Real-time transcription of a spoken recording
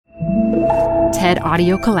TED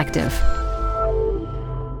Audio Collective.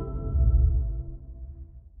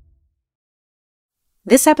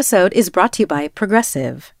 This episode is brought to you by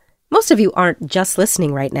Progressive. Most of you aren't just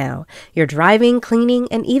listening right now. You're driving, cleaning,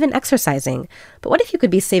 and even exercising. But what if you could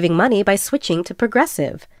be saving money by switching to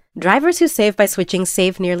Progressive? Drivers who save by switching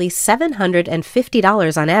save nearly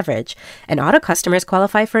 $750 on average, and auto customers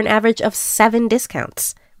qualify for an average of 7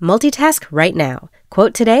 discounts. Multitask right now.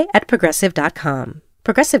 Quote today at Progressive.com.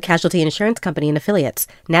 Progressive Casualty Insurance Company and Affiliates.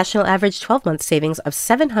 National average 12-month savings of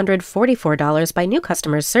 $744 by new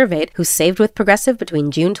customers surveyed who saved with Progressive between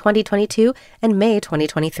June 2022 and May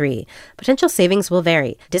 2023. Potential savings will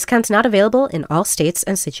vary. Discounts not available in all states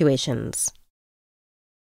and situations.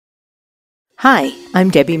 Hi, I'm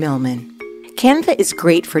Debbie Millman. Canva is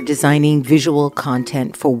great for designing visual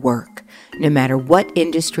content for work, no matter what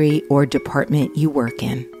industry or department you work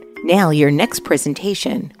in. Now your next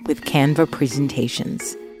presentation with Canva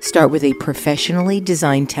Presentations. Start with a professionally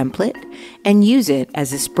designed template and use it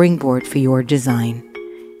as a springboard for your design.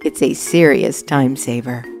 It's a serious time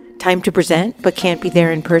saver. Time to present but can't be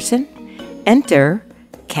there in person? Enter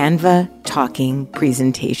Canva Talking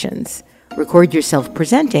Presentations. Record yourself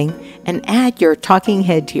presenting and add your talking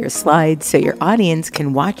head to your slides so your audience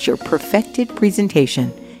can watch your perfected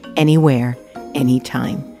presentation anywhere,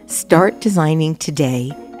 anytime. Start designing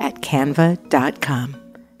today at canva.com.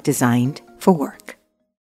 Designed for work.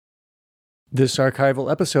 This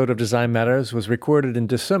archival episode of Design Matters was recorded in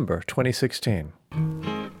December 2016.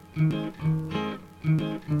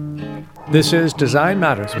 This is Design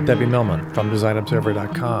Matters with Debbie Millman from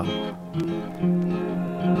DesignObserver.com.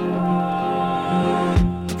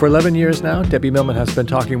 For 11 years now, Debbie Millman has been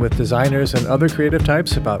talking with designers and other creative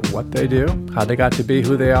types about what they do, how they got to be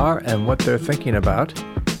who they are, and what they're thinking about.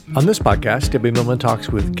 On this podcast, Debbie Millman talks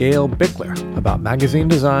with Gail Bichler about magazine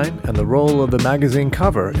design and the role of the magazine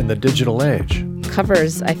cover in the digital age.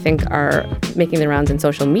 Covers, I think, are making the rounds in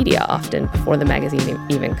social media often before the magazine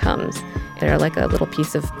even comes. They're like a little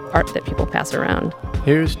piece of art that people pass around.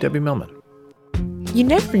 Here's Debbie Millman. You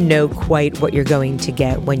never know quite what you're going to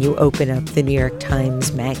get when you open up the New York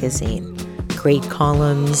Times Magazine. Great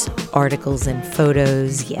columns, articles, and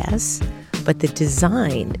photos, yes. But the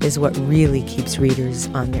design is what really keeps readers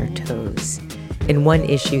on their toes. In one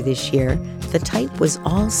issue this year, the type was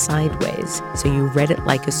all sideways, so you read it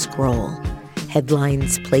like a scroll.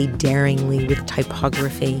 Headlines played daringly with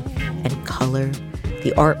typography and color.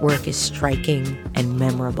 The artwork is striking and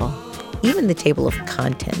memorable. Even the table of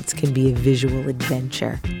contents can be a visual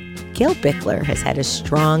adventure. Gail Bichler has had a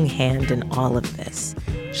strong hand in all of this.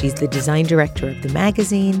 She's the design director of the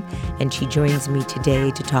magazine, and she joins me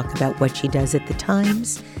today to talk about what she does at the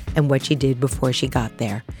Times and what she did before she got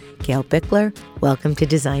there. Gail Bichler, welcome to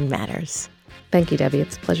Design Matters. Thank you, Debbie.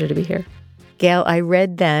 It's a pleasure to be here. Gail, I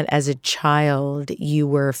read that as a child you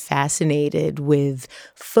were fascinated with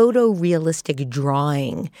photorealistic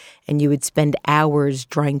drawing, and you would spend hours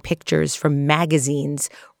drawing pictures from magazines,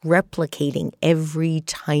 replicating every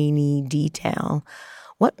tiny detail.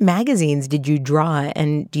 What magazines did you draw,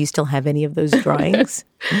 and do you still have any of those drawings?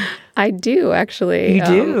 I do, actually. You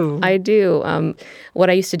do? I do.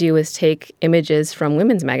 What I used to do was take images from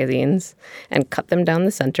women's magazines and cut them down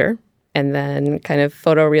the center, and then kind of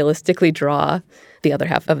photorealistically draw the other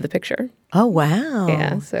half of the picture. Oh, wow.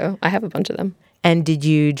 Yeah, so I have a bunch of them. And did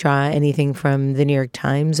you draw anything from the New York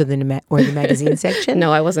Times or the magazine section?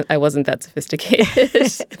 No, I wasn't that sophisticated.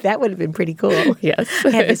 That would have been pretty cool. Yes. I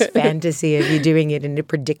had this fantasy of you doing it and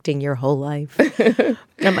predicting your whole life.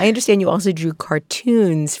 I understand you also drew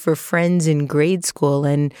cartoons for friends in grade school,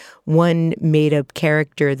 and one made-up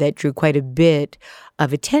character that drew quite a bit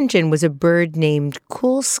of attention was a bird named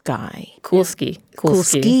Coolsky. Coolsky.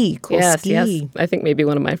 Yes. I think maybe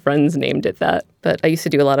one of my friends named it that. But I used to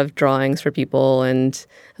do a lot of drawings for people, and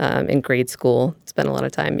in grade school, spent a lot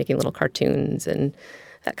of time making little cartoons and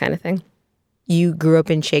that kind of thing. You grew up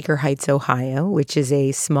in Shaker Heights, Ohio, which is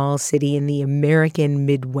a small city in the American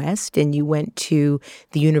Midwest, and you went to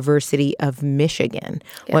the University of Michigan.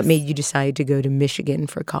 Yes. What made you decide to go to Michigan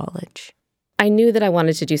for college? I knew that I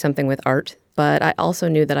wanted to do something with art, but I also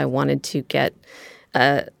knew that I wanted to get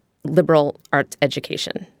a liberal arts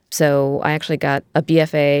education. So I actually got a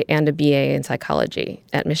BFA and a BA in psychology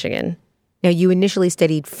at Michigan. Now, you initially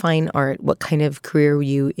studied fine art. What kind of career were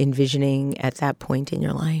you envisioning at that point in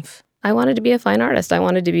your life? I wanted to be a fine artist. I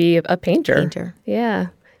wanted to be a painter. Painter. Yeah,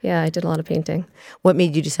 I did a lot of painting. What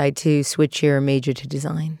made you decide to switch your major to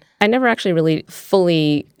design? I never actually really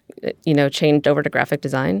fully changed over to graphic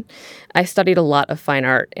design. I studied a lot of fine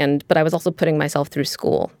art, but I was also putting myself through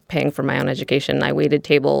school, paying for my own education. I waited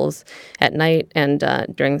tables at night, and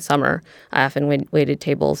during the summer, I often waited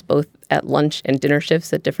tables both at lunch and dinner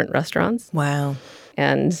shifts at different restaurants. Wow.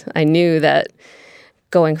 And I knew that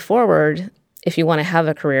going forward, if you want to have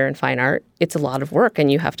a career in fine art, it's a lot of work,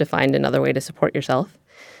 and you have to find another way to support yourself.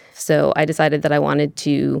 So I decided that I wanted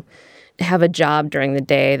to have a job during the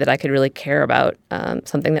day that I could really care about,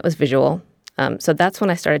 something that was visual. So that's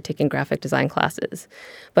when I started taking graphic design classes.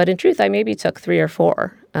 But in truth, I maybe took 3 or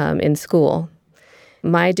 4 in school.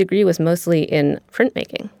 My degree was mostly in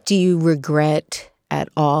printmaking. Do you regret at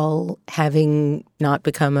all having not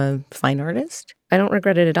become a fine artist? I don't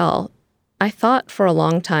regret it at all. I thought for a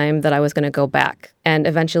long time that I was going to go back and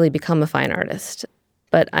eventually become a fine artist.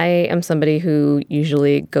 But I am somebody who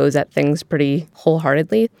usually goes at things pretty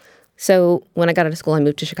wholeheartedly. So when I got out of school, I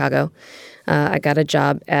moved to Chicago. I got a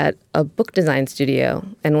job at a book design studio.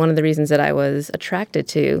 And one of the reasons that I was attracted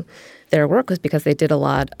to their work was because they did a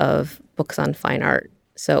lot of books on fine art.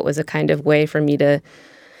 So it was a kind of way for me to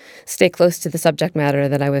stay close to the subject matter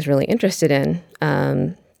that I was really interested in.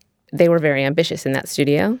 They were very ambitious in that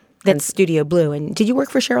studio. That's Studio Blue. And did you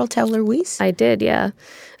work for Cheryl Taylor-Weiss? I did, yeah.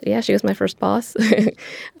 Yeah, she was my first boss.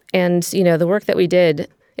 And, the work that we did,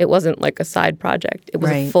 it wasn't like a side project. It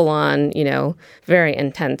was a full-on, very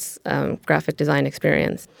intense graphic design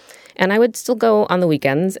experience. And I would still go on the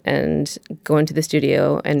weekends and go into the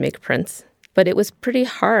studio and make prints. But it was pretty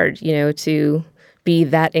hard, to be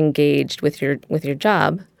that engaged with your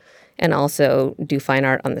job and also do fine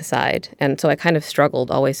art on the side. And so I kind of struggled,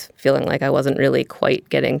 always feeling like I wasn't really quite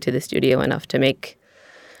getting to the studio enough to make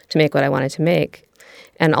what I wanted to make.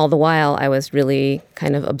 And all the while, I was really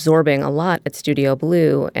kind of absorbing a lot at Studio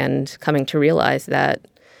Blue and coming to realize that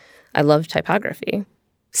I loved typography.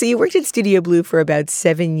 So you worked at Studio Blue for about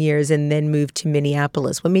 7 years and then moved to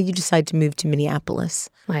Minneapolis. What made you decide to move to Minneapolis?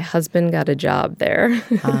 My husband got a job there.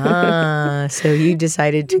 So you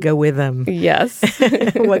decided to go with him. Yes.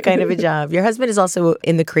 What kind of a job? Your husband is also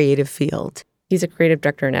in the creative field. He's a creative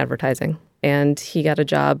director in advertising, and he got a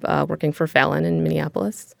job working for Fallon in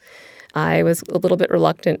Minneapolis. I was a little bit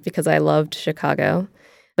reluctant because I loved Chicago,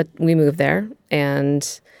 but we moved there,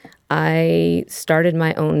 and I started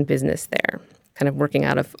my own business there, kind of working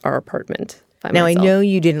out of our apartment by myself. Now, I know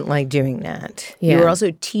you didn't like doing that. Yeah. You were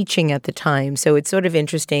also teaching at the time, so it's sort of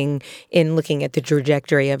interesting in looking at the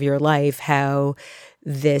trajectory of your life, how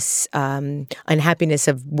this unhappiness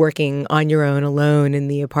of working on your own alone in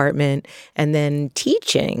the apartment and then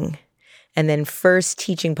teaching, and then first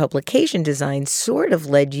teaching publication design sort of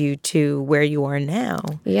led you to where you are now.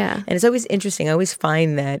 Yeah. And it's always interesting. I always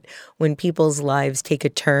find that when people's lives take a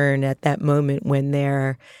turn at that moment when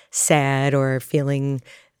they're sad or feeling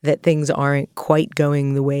that things aren't quite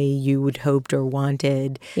going the way you would hoped or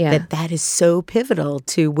wanted, that is so pivotal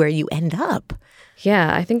to where you end up.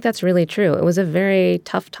 Yeah, I think that's really true. It was a very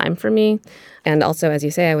tough time for me. And also, as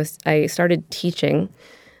you say, I started teaching.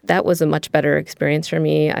 That was a much better experience for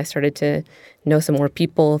me. I started to know some more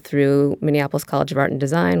people through Minneapolis College of Art and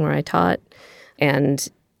Design, where I taught, and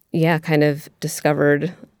kind of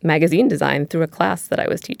discovered magazine design through a class that I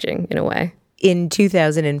was teaching in a way. In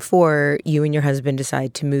 2004, you and your husband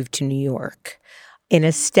decide to move to New York. In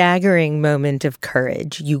a staggering moment of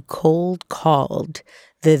courage, you cold called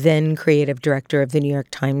the then creative director of the New York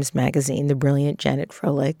Times Magazine, the brilliant Janet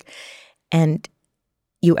Froelich, and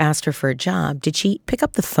you asked her for a job. Did she pick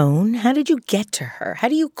up the phone? How did you get to her? How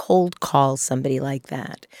do you cold call somebody like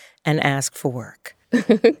that and ask for work?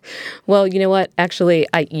 Well, you know what? Actually,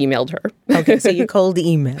 I emailed her. Okay, so you cold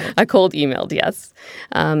emailed. I cold emailed, yes.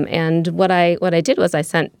 And what I did was I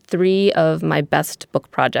sent 3 of my best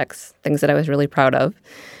book projects, things that I was really proud of,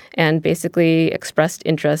 and basically expressed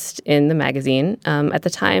interest in the magazine. At the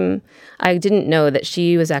time, I didn't know that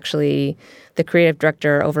she was actually the creative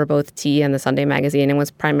director over both T and the Sunday magazine and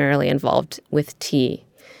was primarily involved with T.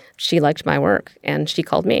 She liked my work, and she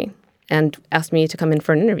called me and asked me to come in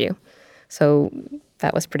for an interview. So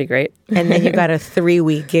that was pretty great. And then you got a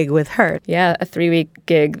 3-week gig with her. Yeah, a 3-week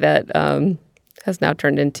gig that has now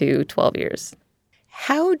turned into 12 years.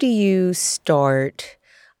 How do you start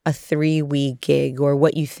a 3-week gig, or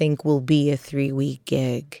what you think will be a 3-week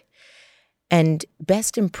gig, and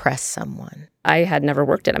best impress someone? I had never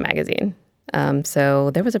worked in a magazine, so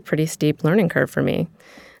there was a pretty steep learning curve for me.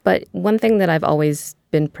 But one thing that I've always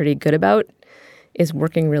been pretty good about is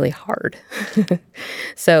working really hard.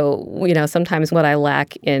 So, sometimes what I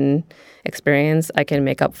lack in experience, I can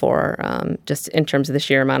make up for just in terms of the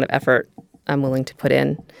sheer amount of effort I'm willing to put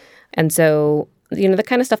in. And so, the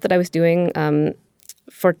kind of stuff that I was doing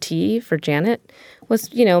for T, for Janet,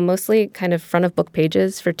 was, mostly kind of front of book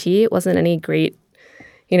pages for T. It wasn't any great,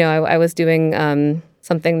 I was doing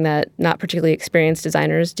something that not particularly experienced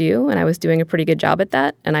designers do, and I was doing a pretty good job at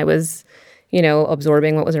that. And I was,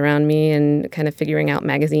 absorbing what was around me and kind of figuring out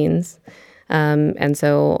magazines. And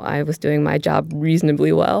so I was doing my job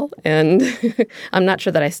reasonably well. And I'm not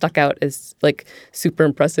sure that I stuck out as super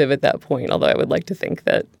impressive at that point, although I would like to think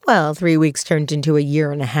that. Well, 3 weeks turned into a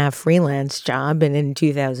 1.5-year freelance job. And in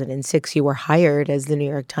 2006, you were hired as the New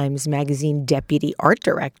York Times Magazine deputy art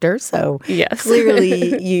director. So yes.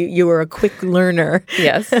 Clearly you were a quick learner.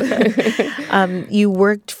 Yes. You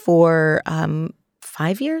worked for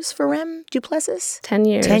 5 years for Rem Duplessis? 10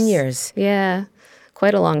 years. 10 years. Yeah.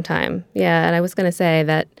 Quite a long time. Yeah, and I was going to say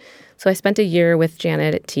that, so I spent a year with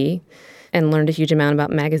Janet at T and learned a huge amount about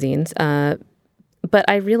magazines. But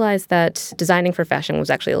I realized that designing for fashion was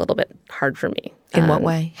actually a little bit hard for me. In what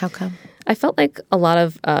way? How come? I felt like a lot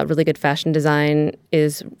of really good fashion design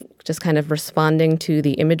is just kind of responding to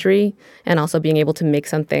the imagery and also being able to make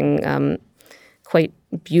something quite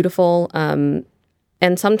beautiful.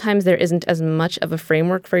 And sometimes there isn't as much of a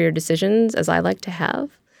framework for your decisions as I like to have.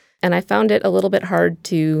 And I found it a little bit hard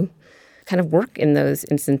to kind of work in those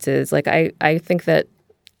instances. I think that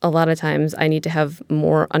a lot of times I need to have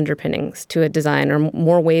more underpinnings to a design or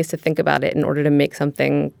more ways to think about it in order to make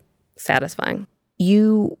something satisfying.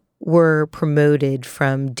 You were promoted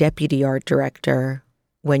from deputy art director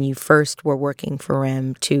when you first were working for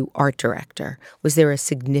Rem to art director. Was there a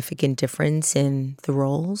significant difference in the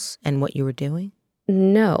roles and what you were doing?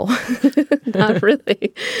 No, not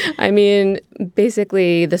really. I mean,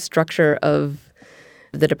 basically, the structure of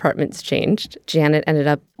the departments changed. Janet ended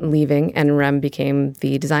up leaving, and Rem became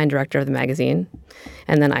the design director of the magazine,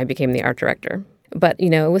 and then I became the art director. But,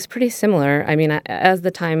 it was pretty similar. I mean, as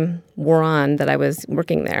the time wore on that I was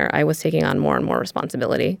working there, I was taking on more and more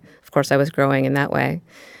responsibility. Of course, I was growing in that way.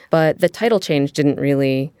 But the title change didn't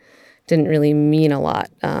really mean a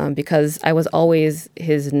lot because I was always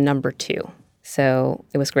his number two. So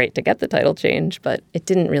it was great to get the title change, but it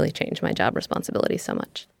didn't really change my job responsibility so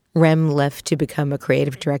much. Rem left to become a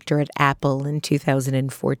creative director at Apple in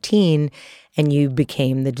 2014, and you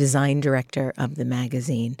became the design director of the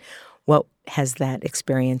magazine. What has that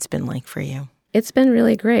experience been like for you? It's been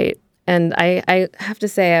really great. And I have to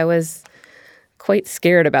say I was quite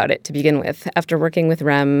scared about it to begin with after working with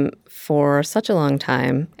Rem for such a long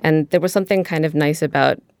time. And there was something kind of nice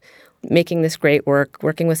about making this great work,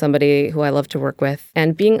 working with somebody who I love to work with,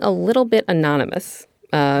 and being a little bit anonymous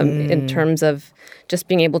in terms of just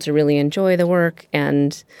being able to really enjoy the work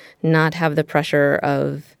and not have the pressure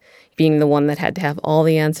of being the one that had to have all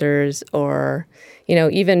the answers or,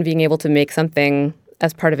 even being able to make something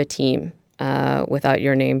as part of a team without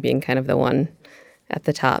your name being kind of the one at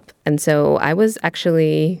the top. And so I was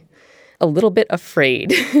actually a little bit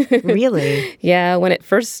afraid. Really? Yeah, when it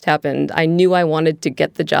first happened, I knew I wanted to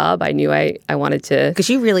get the job. I knew I wanted to. Because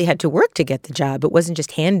you really had to work to get the job. It wasn't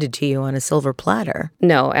just handed to you on a silver platter.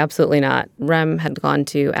 No, absolutely not. Rem had gone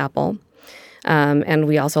to Apple, and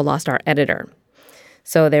we also lost our editor.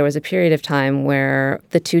 So there was a period of time where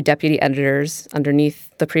the two deputy editors underneath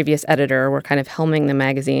the previous editor were kind of helming the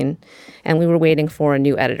magazine, and we were waiting for a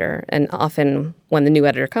new editor. And often when the new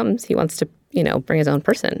editor comes, he wants to bring his own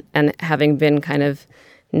person. And having been kind of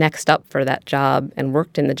next up for that job and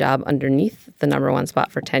worked in the job underneath the number one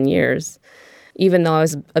spot for 10 years, even though I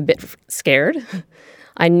was a bit scared,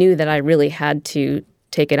 I knew that I really had to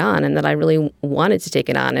take it on and that I really wanted to take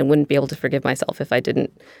it on and wouldn't be able to forgive myself if I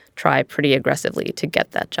didn't try pretty aggressively to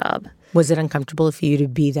get that job. Was it uncomfortable for you to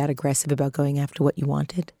be that aggressive about going after what you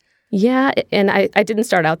wanted? Yeah, and I didn't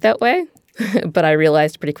start out that way, but I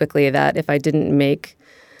realized pretty quickly that if I didn't make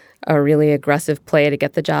a really aggressive play to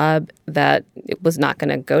get the job, that it was not going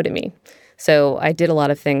to go to me. So I did a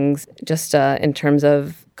lot of things just in terms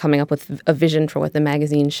of coming up with a vision for what the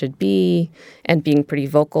magazine should be and being pretty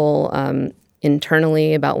vocal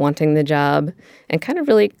internally about wanting the job and kind of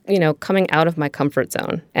really, coming out of my comfort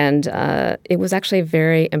zone. And it was actually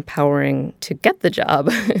very empowering to get the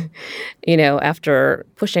job, after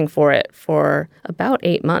pushing for it for about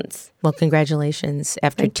 8 months. Well, congratulations.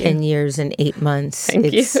 After Thank 10 you. years and 8 months, Thank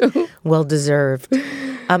it's you. well-deserved.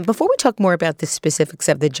 Before we talk more about the specifics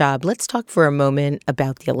of the job, let's talk for a moment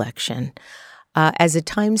about the election. As a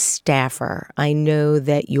Times staffer, I know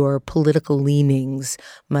that your political leanings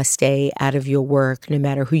must stay out of your work no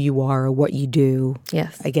matter who you are or what you do.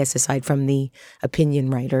 Yes. I guess aside from the opinion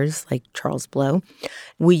writers like Charles Blow.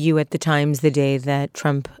 Were you at the Times the day that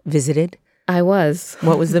Trump visited? I was.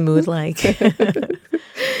 What was the mood like?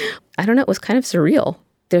 I don't know. It was kind of surreal.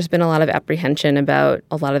 there's been a lot of apprehension about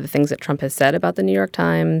a lot of the things that Trump has said about the New York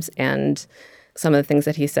Times and some of the things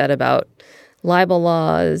that he said about libel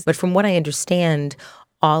laws. But from what I understand,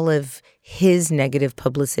 all of his negative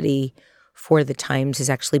publicity for the Times has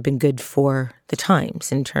actually been good for the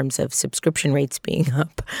Times in terms of subscription rates being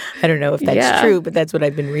up. I don't know if that's true, but that's what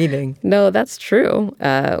I've been reading. No, that's true.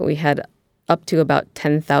 We had up to about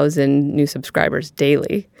 10,000 new subscribers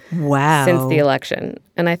daily. Wow. Since the election.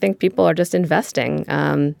 And I think people are just investing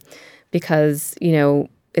because,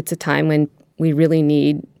 it's a time when we really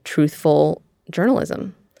need truthful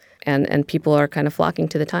journalism. And people are kind of flocking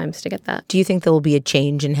to the Times to get that. Do you think there will be a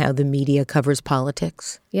change in how the media covers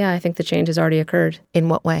politics? Yeah, I think the change has already occurred. In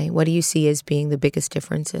what way? What do you see as being the biggest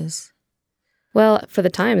differences? Well, for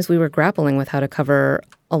the Times, we were grappling with how to cover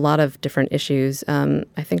a lot of different issues.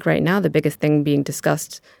 I think right now the biggest thing being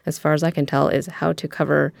discussed, as far as I can tell, is how to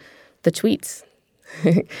cover the tweets.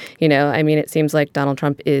 It seems like Donald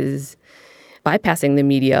Trump is bypassing the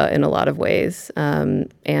media in a lot of ways,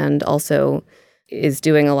 and also is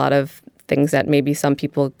doing a lot of things that maybe some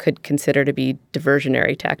people could consider to be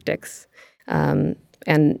diversionary tactics.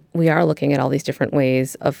 And we are looking at all these different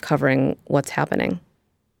ways of covering what's happening.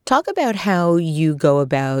 Talk about how you go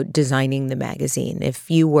about designing the magazine.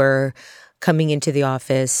 If you were coming into the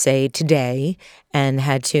office, say, today, and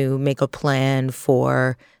had to make a plan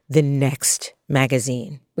for the next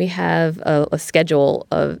magazine. We have a schedule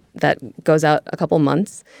that goes out a couple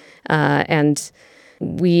months, and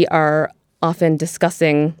we are often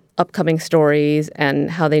discussing upcoming stories and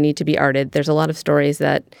how they need to be arted. There's a lot of stories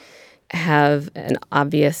that have an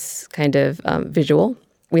obvious kind of visual.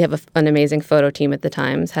 We have an amazing photo team at the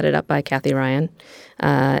Times, headed up by Kathy Ryan,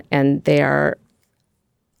 and they are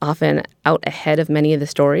often out ahead of many of the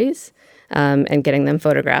stories and getting them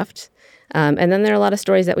photographed. And then there are a lot of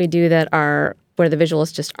stories that we do that are where the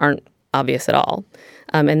visuals just aren't obvious at all.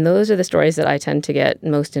 And those are the stories that I tend to get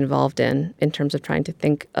most involved in terms of trying to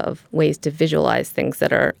think of ways to visualize things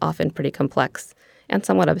that are often pretty complex and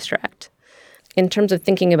somewhat abstract. In terms of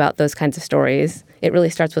thinking about those kinds of stories, it really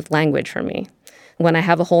starts with language for me. When I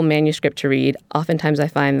have a whole manuscript to read, oftentimes I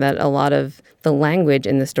find that a lot of the language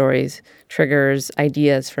in the stories triggers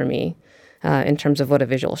ideas for me in terms of what a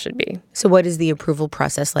visual should be. So what is the approval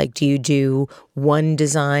process like? Do you do one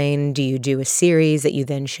design? Do you do a series that you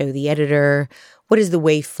then show the editor? What is the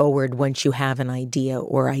way forward once you have an idea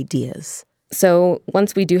or ideas? So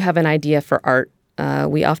once we do have an idea for art,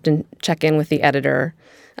 we often check in with the editor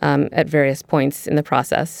at various points in the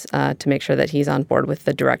process to make sure that he's on board with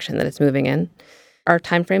the direction that it's moving in. Our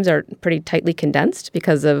timeframes are pretty tightly condensed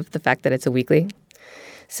because of the fact that it's a weekly.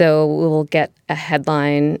 So we'll get a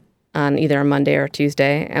headline on either a Monday or a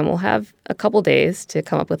Tuesday, and we'll have a couple days to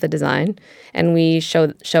come up with a design. And we show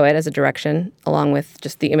it as a direction along with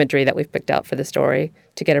just the imagery that we've picked out for the story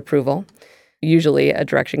to get approval. Usually a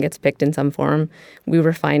direction gets picked in some form. We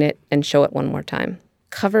refine it and show it one more time.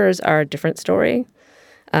 Covers are a different story.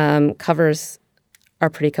 Covers are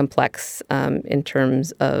pretty complex in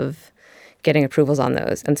terms of getting approvals on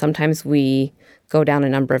those. And sometimes we go down a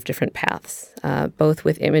number of different paths, both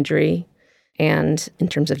with imagery and in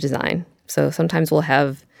terms of design. So sometimes we'll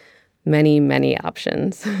have many, many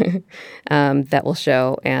options that we'll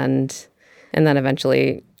show, and then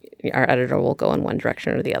eventually our editor will go in one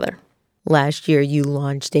direction or the other. Last year, you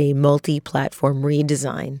launched a multi-platform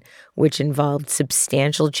redesign, which involved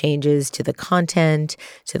substantial changes to the content,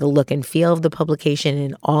 to the look and feel of the publication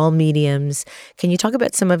in all mediums. Can you talk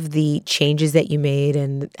about some of the changes that you made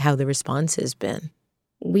and how the response has been?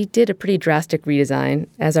 We did a pretty drastic redesign.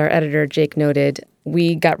 As our editor, Jake, noted,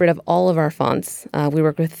 we got rid of all of our fonts. We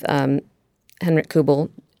worked with Henrik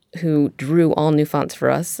Kubel, who drew all new fonts for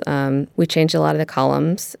us. We changed a lot of the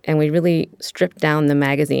columns, and we really stripped down the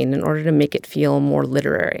magazine in order to make it feel more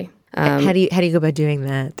literary. How do you go about doing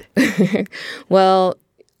that? Well,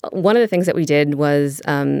 one of the things that we did was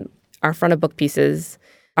our front of book pieces,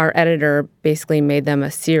 our editor basically made them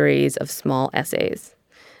a series of small essays.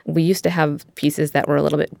 We used to have pieces that were a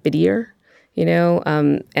little bit bittier,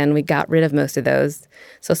 and we got rid of most of those.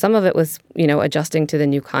 So some of it was, adjusting to the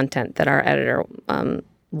new content that our editor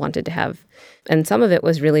wanted to have. And some of it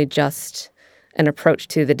was really just an approach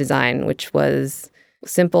to the design, which was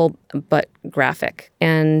simple but graphic.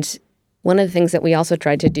 And one of the things that we also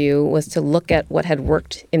tried to do was to look at what had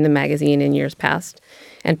worked in the magazine in years past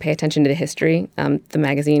and pay attention to the history. The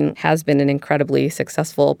magazine has been an incredibly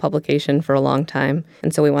successful publication for a long time,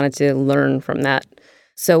 and so we wanted to learn from that.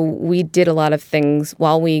 So we did a lot of things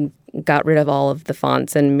while we got rid of all of the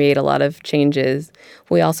fonts and made a lot of changes.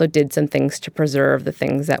 We also did some things to preserve the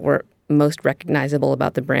things that were most recognizable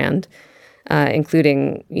about the brand,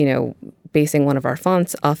 including, basing one of our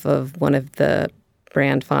fonts off of one of the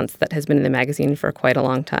brand fonts that has been in the magazine for quite a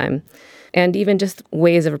long time. And even just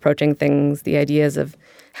ways of approaching things, the ideas of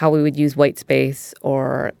how we would use white space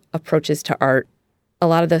or approaches to art. A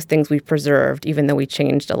lot of those things we preserved, even though we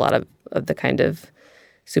changed a lot of the kind of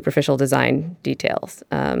superficial design details.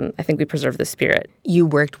 I think we preserved the spirit. You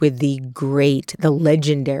worked with the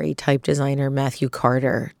legendary type designer Matthew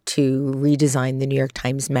Carter to redesign the New York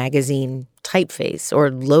Times Magazine typeface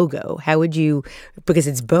or logo. How would you, because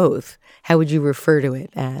it's both, how would you refer to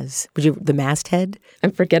it as? The masthead?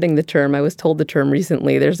 I'm forgetting the term. I was told the term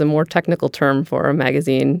recently. There's a more technical term for a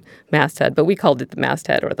magazine masthead, but we called it the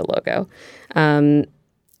masthead or the logo.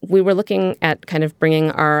 We were looking at kind of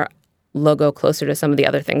bringing our logo closer to some of the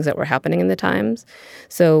other things that were happening in the Times.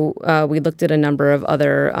 So we looked at a number of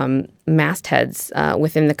other mastheads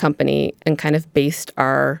within the company and kind of based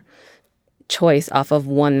our choice off of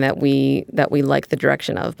one that we liked the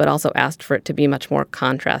direction of, but also asked for it to be much more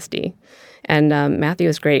contrasty. And Matthew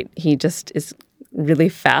is great. He just is really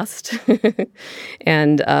fast.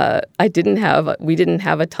 And we didn't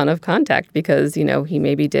have a ton of contact because, he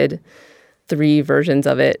maybe did 3 versions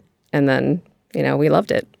of it and then, we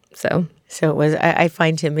loved it. So it was. I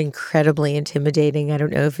find him incredibly intimidating. I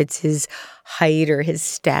don't know if it's his height or his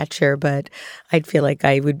stature, but I'd feel like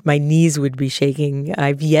my knees would be shaking.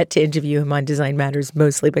 I've yet to interview him on Design Matters,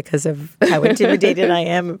 mostly because of how intimidated I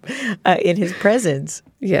am in his presence.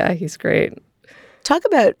 Yeah, he's great. Talk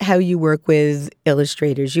about how you work with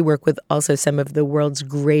illustrators. You work with also some of the world's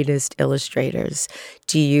greatest illustrators.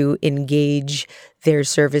 Do you engage their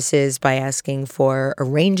services by asking for a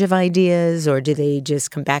range of ideas, or do they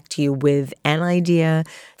just come back to you with an idea?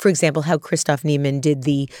 For example, how Christoph Niemann did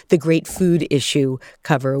the Great Food Issue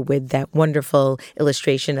cover with that wonderful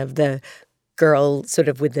illustration of the girl sort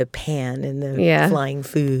of with the pan and the flying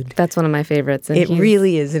food. That's one of my favorites. And it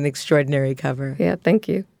really is an extraordinary cover. Yeah, thank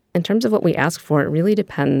you. In terms of what we ask for, it really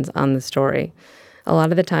depends on the story. A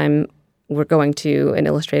lot of the time, we're going to an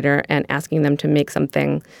illustrator and asking them to make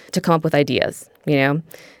something to come up with ideas,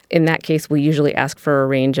 In that case, we usually ask for a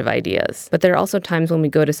range of ideas. But there are also times when we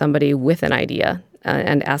go to somebody with an idea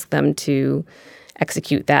and ask them to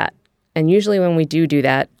execute that. And usually when we do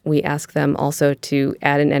that, we ask them also to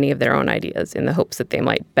add in any of their own ideas in the hopes that they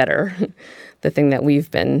might better the thing that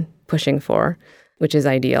we've been pushing for, which is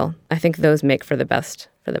ideal. I think those make for the best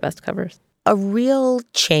covers. A real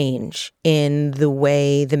change in the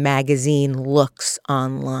way the magazine looks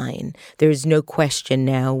online. There's no question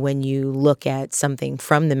now when you look at something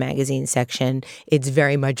from the magazine section, it's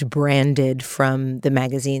very much branded from the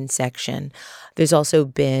magazine section. There's also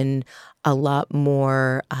been a lot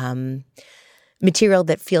more material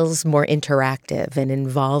that feels more interactive and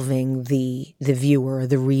involving the viewer or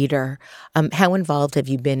the reader. How involved have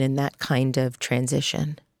you been in that kind of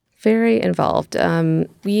transition? Very involved.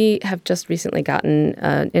 We have just recently gotten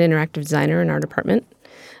an interactive designer in our department,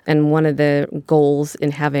 and one of the goals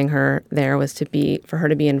in having her there was for her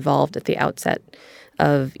to be involved at the outset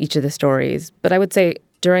of each of the stories. But I would say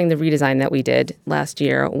during the redesign that we did last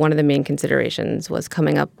year, one of the main considerations was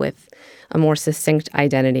coming up with a more succinct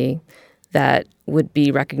identity that would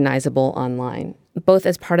be recognizable online, both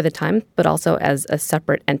as part of the Times, but also as a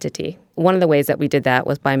separate entity. One of the ways that we did that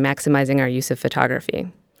was by maximizing our use of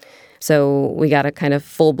photography. So we got a kind of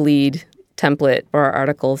full bleed template for our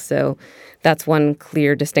articles. So that's one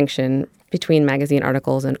clear distinction between magazine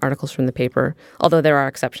articles and articles from the paper, although there are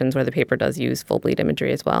exceptions where the paper does use full bleed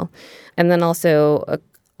imagery as well. And then also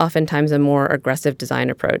oftentimes a more aggressive design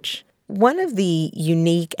approach. One of the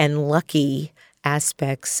unique and lucky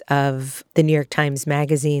aspects of the New York Times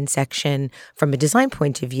Magazine section from a design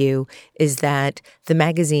point of view is that the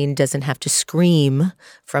magazine doesn't have to scream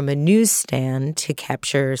from a newsstand to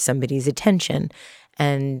capture somebody's attention.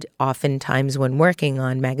 And oftentimes when working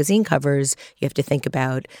on magazine covers, you have to think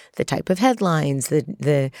about the type of headlines,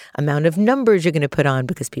 the amount of numbers you're going to put on,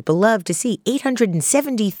 because people love to see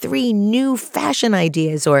 873 new fashion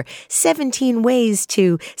ideas or 17 ways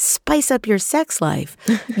to spice up your sex life.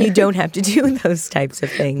 You don't have to do those types of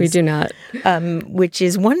things. We do not. Which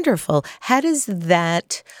is wonderful. How does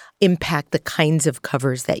that impact the kinds of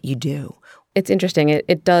covers that you do? It's interesting.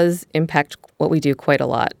 It does impact what we do quite a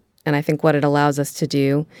lot. And I think what it allows us to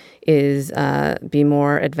do is be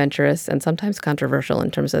more adventurous and sometimes controversial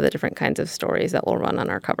in terms of the different kinds of stories that we'll run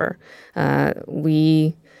on our cover.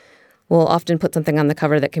 We will often put something on the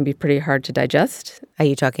cover that can be pretty hard to digest. Are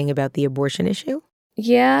you talking about the abortion issue?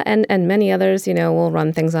 Yeah, and many others. We'll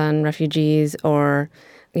run things on refugees, or,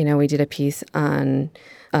 we did a piece on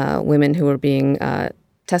women who were being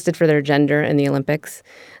tested for their gender in the Olympics.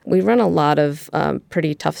 We run a lot of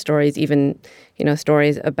pretty tough stories, even,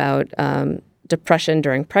 stories about depression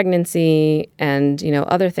during pregnancy and,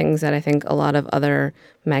 other things that I think a lot of other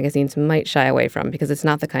magazines might shy away from because it's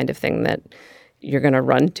not the kind of thing that you're going to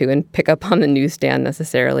run to and pick up on the newsstand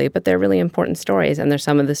necessarily, but they're really important stories, and they're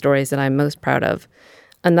some of the stories that I'm most proud of.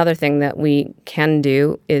 Another thing that we can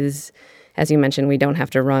do is, as you mentioned, we don't have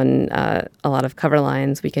to run a lot of cover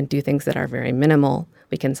lines. We can do things that are very minimal.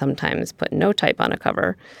 We can sometimes put no type on a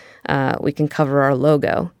cover. We can cover our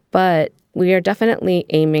logo. But we are definitely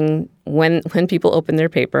aiming, when people open their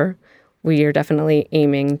paper, we are definitely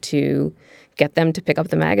aiming to get them to pick up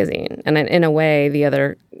the magazine. And in a way, the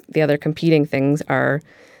other competing things are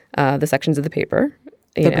the sections of the paper.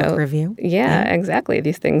 Book review. Yeah, exactly.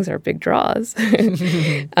 These things are big draws.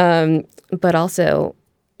 But also,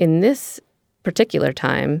 in this particular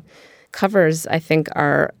time, covers, I think,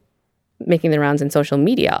 are making the rounds in social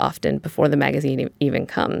media often before the magazine even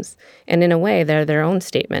comes. And in a way, they're their own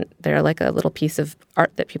statement. They're like a little piece of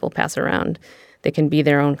art that people pass around. They can be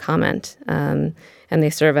their own comment. And they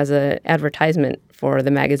serve as an advertisement for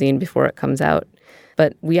the magazine before it comes out.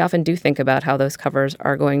 But we often do think about how those covers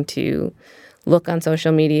are going to look on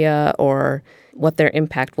social media or what their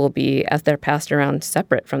impact will be as they're passed around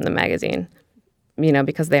separate from the magazine,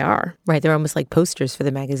 because they are. Right. They're almost like posters for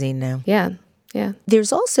the magazine now. Yeah.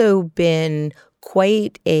 There's also been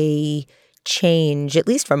quite a change, at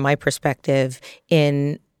least from my perspective,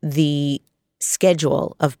 in the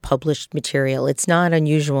schedule of published material. It's not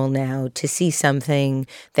unusual now to see something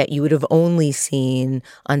that you would have only seen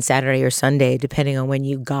on Saturday or Sunday, depending on when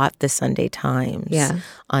you got the Sunday Times,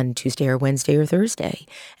 on Tuesday or Wednesday or Thursday.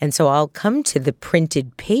 And so I'll come to the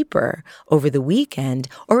printed paper over the weekend,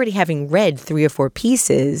 already having read 3 or 4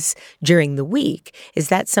 pieces during the week. Is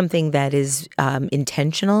that something that is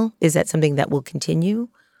intentional? Is that something that will continue?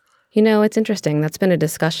 It's interesting. That's been a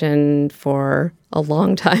discussion for a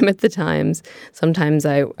long time at the Times. Sometimes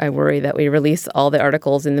I worry that we release all the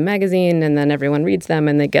articles in the magazine and then everyone reads them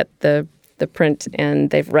and they get the print and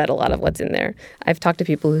they've read a lot of what's in there. I've talked to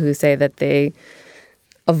people who say that they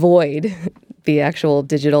avoid the actual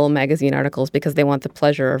digital magazine articles because they want the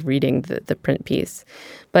pleasure of reading the print piece.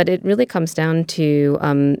 But it really comes down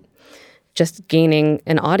to just gaining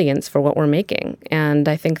an audience for what we're making. And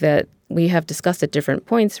I think that we have discussed at different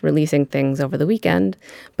points releasing things over the weekend,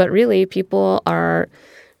 but really people are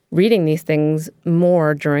reading these things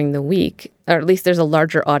more during the week, or at least there's a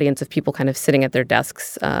larger audience of people kind of sitting at their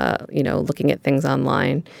desks, looking at things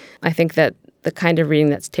online. I think that the kind of reading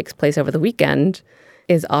that takes place over the weekend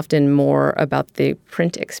is often more about the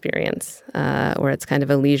print experience, where it's kind of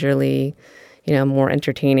a leisurely, more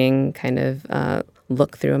entertaining kind of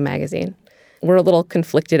look through a magazine. We're a little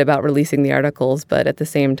conflicted about releasing the articles, but at the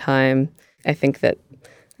same time, I think that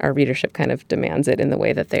our readership kind of demands it in the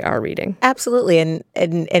way that they are reading. Absolutely. And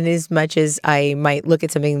as much as I might look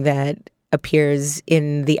at something that appears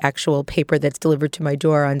in the actual paper that's delivered to my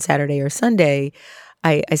door on Saturday or Sunday,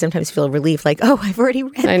 I sometimes feel relief, like, oh, I've already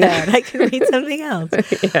read that. I can read something else.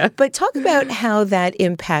 Yeah. But talk about how that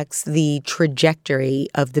impacts the trajectory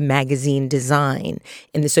of the magazine design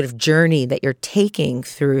and the sort of journey that you're taking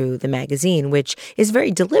through the magazine, which is very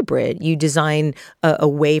deliberate. You design a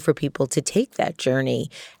way for people to take that journey.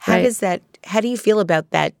 How do you feel about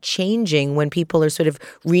that changing when people are sort of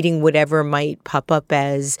reading whatever might pop up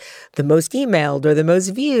as the most emailed or the most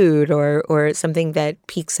viewed or something that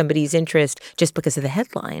piques somebody's interest just because of the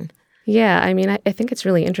headline? Yeah, I mean, I think it's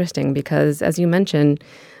really interesting because, as you mentioned,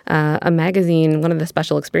 a magazine, one of the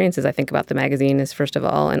special experiences I think about the magazine is, first of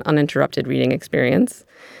all, an uninterrupted reading experience.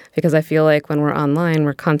 Because I feel like when we're online,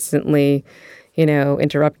 we're constantly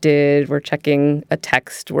interrupted, we're checking a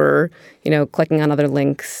text, we're, clicking on other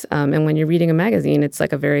links. And when you're reading a magazine, it's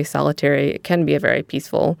like it can be a very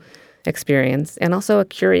peaceful experience and also a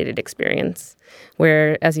curated experience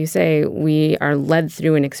where, as you say, we are led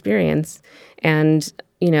through an experience and,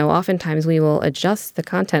 oftentimes we will adjust the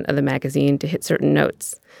content of the magazine to hit certain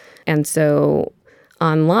notes. And so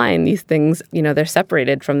online, these things, they're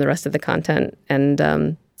separated from the rest of the content.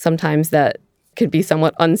 And sometimes that could be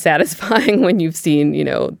somewhat unsatisfying when you've seen,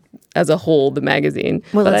 as a whole, the magazine.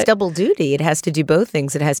 Well, it's double duty. It has to do both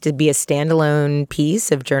things. It has to be a standalone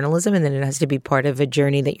piece of journalism, and then it has to be part of a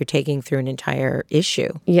journey that you're taking through an entire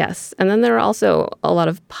issue. Yes. And then there are also a lot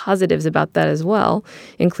of positives about that as well,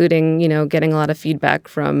 including, getting a lot of feedback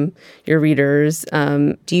from your readers.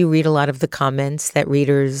 Do you read a lot of the comments that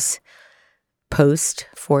readers post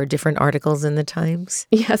for different articles in the Times?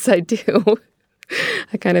 Yes, I do.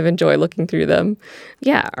 I kind of enjoy looking through them.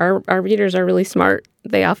 Yeah, our readers are really smart.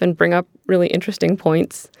 They often bring up really interesting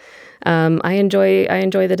points. I enjoy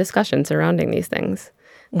the discussion surrounding these things.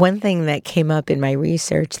 One thing that came up in my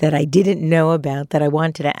research that I didn't know about that I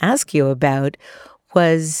wanted to ask you about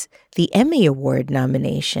was the Emmy Award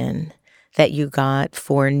nomination that you got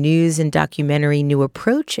for News and Documentary New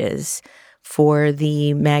Approaches for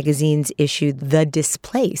the magazine's issue, The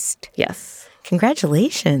Displaced. Yes.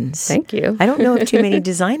 Congratulations. Thank you. I don't know of too many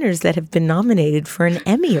designers that have been nominated for an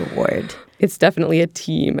Emmy Award. It's definitely a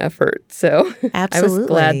team effort. So Absolutely. I was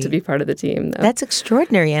glad to be part of the team, though. That's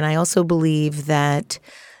extraordinary. And I also believe that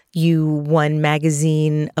you won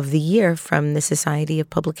Magazine of the Year from the Society of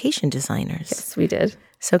Publication Designers. Yes, we did.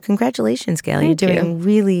 So congratulations, Gail. Thank You're doing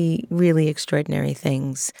really, really extraordinary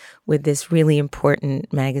things with this really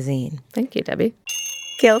important magazine. Thank you, Debbie.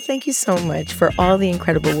 Gail, thank you so much for all the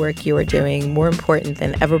incredible work you are doing, more important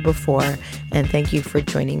than ever before. And thank you for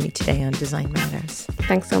joining me today on Design Matters.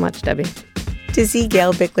 Thanks so much, Debbie. To see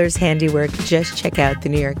Gail Bichler's handiwork, just check out the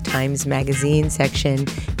New York Times Magazine section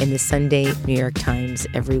in the Sunday New York Times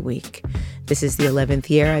every week. This is the 11th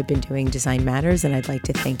year I've been doing Design Matters, and I'd like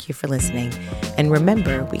to thank you for listening. And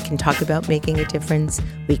remember, we can talk about making a difference,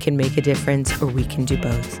 we can make a difference, or we can do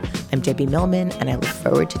both. I'm Debbie Millman, and I look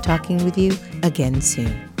forward to talking with you again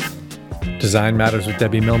soon. Design Matters with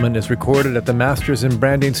Debbie Millman is recorded at the Masters in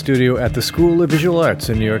Branding Studio at the School of Visual Arts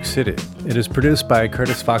in New York City. It is produced by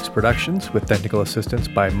Curtis Fox Productions with technical assistance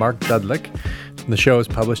by Mark Dudlick. The show is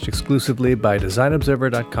published exclusively by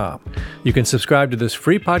DesignObserver.com. You can subscribe to this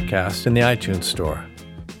free podcast in the iTunes Store.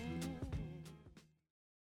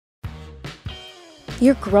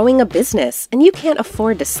 You're growing a business, and you can't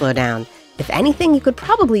afford to slow down. If anything, you could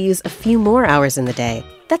probably use a few more hours in the day.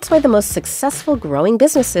 That's why the most successful growing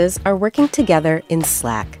businesses are working together in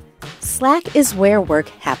Slack. Slack is where work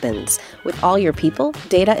happens, with all your people,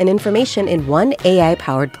 data, and information in one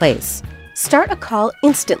AI-powered place. Start a call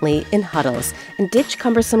instantly in huddles and ditch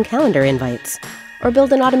cumbersome calendar invites. Or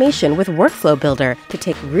build an automation with Workflow Builder to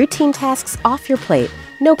take routine tasks off your plate,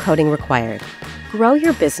 no coding required. Grow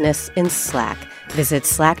your business in Slack. Visit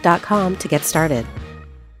slack.com to get started.